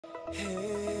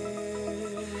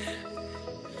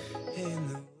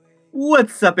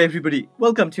What's up everybody?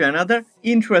 Welcome to another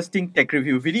interesting tech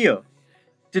review video.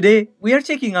 Today we are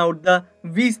checking out the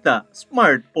VIZTA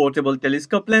Smart Portable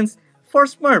Telescope lens for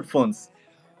smartphones.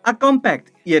 A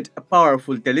compact yet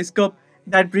powerful telescope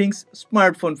that brings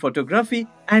smartphone photography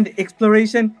and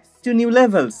exploration to new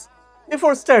levels.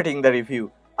 Before starting the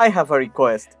review, I have a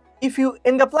request. If you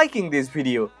end up liking this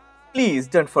video, please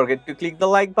don't forget to click the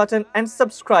like button and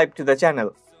subscribe to the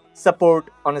channel. Support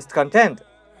honest content.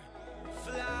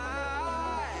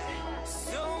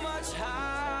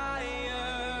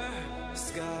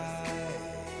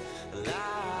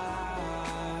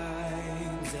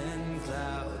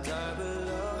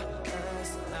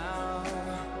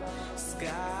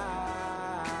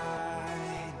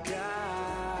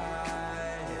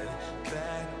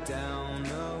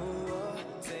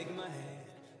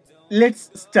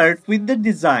 Let's start with the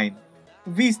design.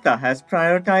 VIZTA has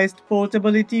prioritized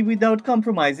portability without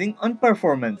compromising on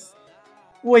performance.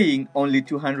 Weighing only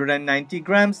 290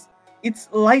 grams, it's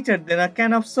lighter than a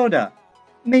can of soda,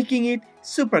 making it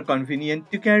super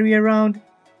convenient to carry around,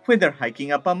 whether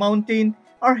hiking up a mountain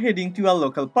or heading to a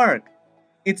local park.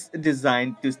 It's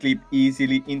designed to slip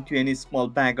easily into any small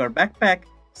bag or backpack,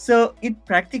 so it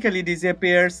practically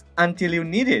disappears until you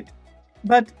need it.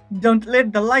 But don't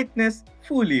let the lightness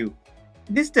fool you.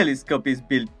 This telescope is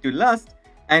built to last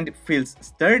and feels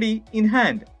sturdy in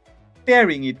hand.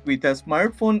 Pairing it with a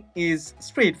smartphone is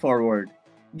straightforward,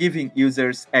 giving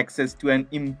users access to an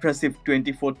impressive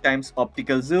 24 times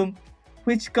optical zoom,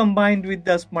 which combined with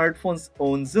the smartphone's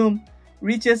own zoom,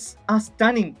 reaches a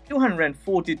stunning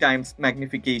 240 times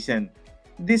magnification.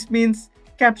 This means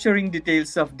capturing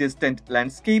details of distant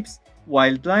landscapes,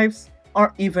 wildlife,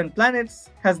 or even planets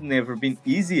has never been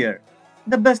easier.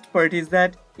 The best part is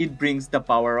that it brings the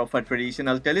power of a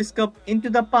traditional telescope into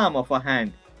the palm of a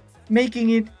hand, making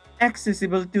it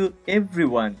accessible to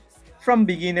everyone, from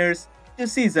beginners to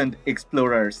seasoned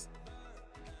explorers.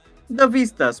 The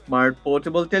VIZTA Smart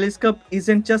Portable Telescope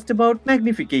isn't just about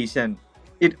magnification.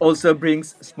 It also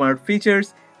brings smart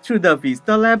features through the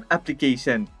VIZTA Lab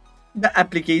application. The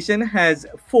application has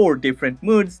 4 different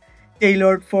modes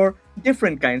tailored for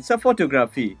different kinds of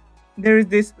photography. There is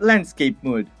this landscape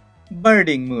mode,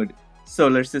 birding mode,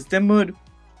 solar system mode,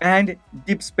 and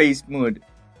deep space mode.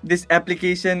 This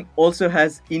application also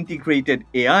has integrated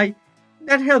AI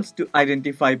that helps to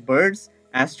identify birds,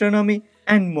 astronomy,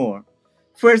 and more.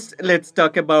 First, let's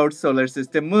talk about solar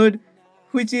system mode,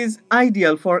 which is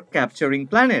ideal for capturing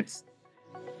planets.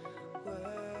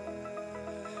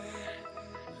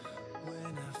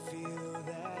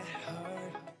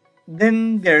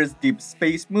 Then there's deep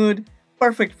space mode,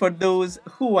 perfect for those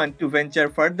who want to venture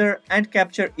further and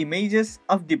capture images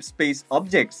of deep space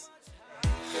objects.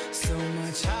 So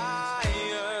much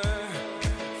higher,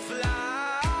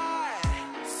 fly,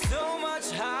 so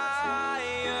much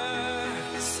higher,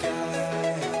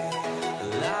 sky,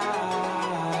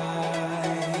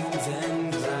 lines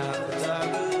and clouds are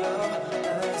below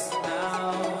us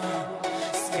now,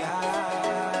 sky,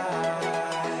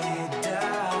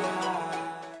 die.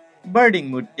 Birding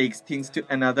mode takes things to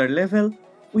another level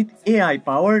with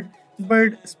AI-powered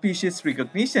bird species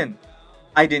recognition,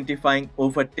 identifying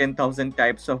over 10,000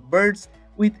 types of birds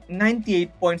with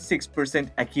 98.6%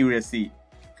 accuracy.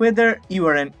 Whether you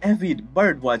are an avid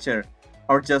bird watcher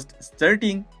or just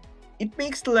starting, it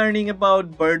makes learning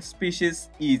about bird species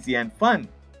easy and fun.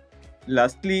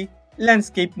 Lastly,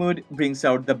 landscape mode brings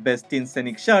out the best in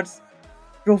scenic shots,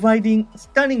 providing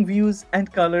stunning views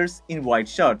and colors in wide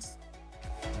shots.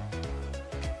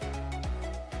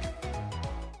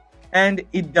 And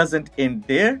it doesn't end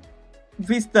there.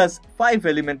 VIZTA's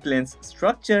 5-element lens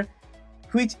structure,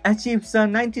 which achieves a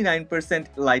 99%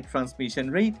 light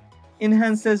transmission rate,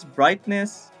 enhances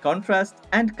brightness, contrast,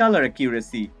 and color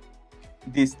accuracy.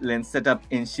 This lens setup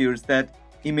ensures that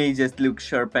images look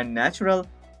sharp and natural,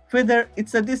 whether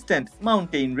it's a distant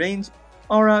mountain range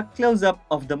or a close-up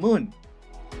of the moon.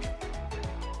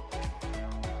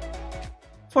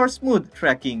 For smooth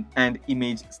tracking and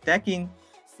image stacking,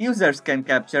 users can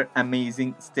capture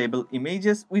amazing stable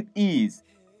images with ease,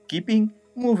 keeping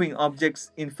moving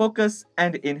objects in focus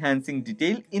and enhancing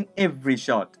detail in every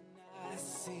shot.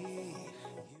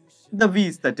 The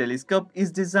VIZTA telescope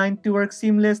is designed to work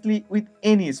seamlessly with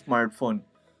any smartphone,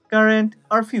 current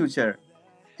or future,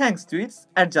 thanks to its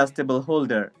adjustable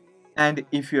holder. And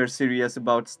if you're serious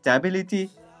about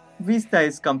stability, VIZTA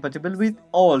is compatible with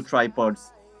all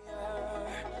tripods.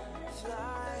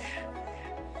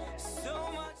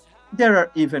 There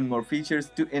are even more features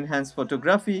to enhance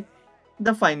photography.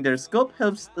 The finder scope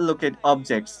helps locate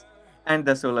objects, and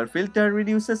the solar filter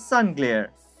reduces sun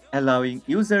glare. allowing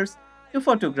users to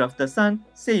photograph the sun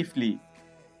safely.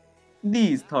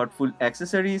 These thoughtful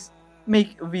accessories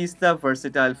make VIZTA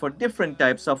versatile for different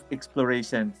types of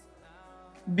exploration,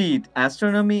 be it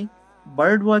astronomy,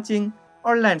 birdwatching,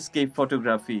 or landscape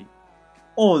photography.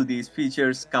 All these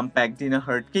features compact in a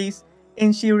hard case,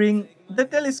 ensuring the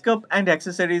telescope and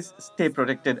accessories stay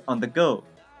protected on the go.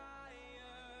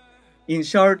 In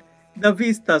short, the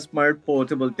VIZTA Smart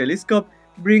Portable Telescope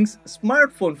brings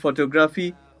smartphone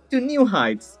photography to new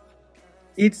heights.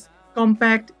 Its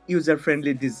compact,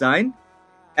 user-friendly design,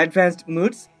 advanced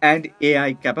modes, and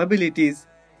AI capabilities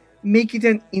make it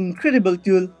an incredible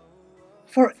tool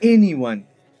for anyone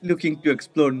looking to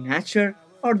explore nature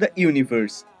or the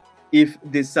universe. If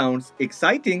this sounds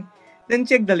exciting, then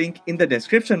check the link in the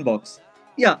description box.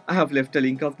 Yeah, I have left a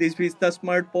link of this VIZTA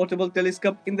Smart Portable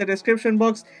Telescope in the description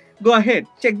box. Go ahead,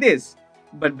 check this.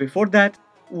 But before that,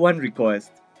 one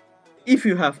request. If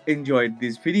you have enjoyed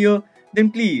this video,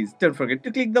 then please don't forget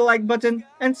to click the like button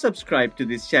and subscribe to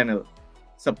this channel.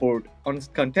 Support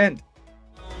honest content.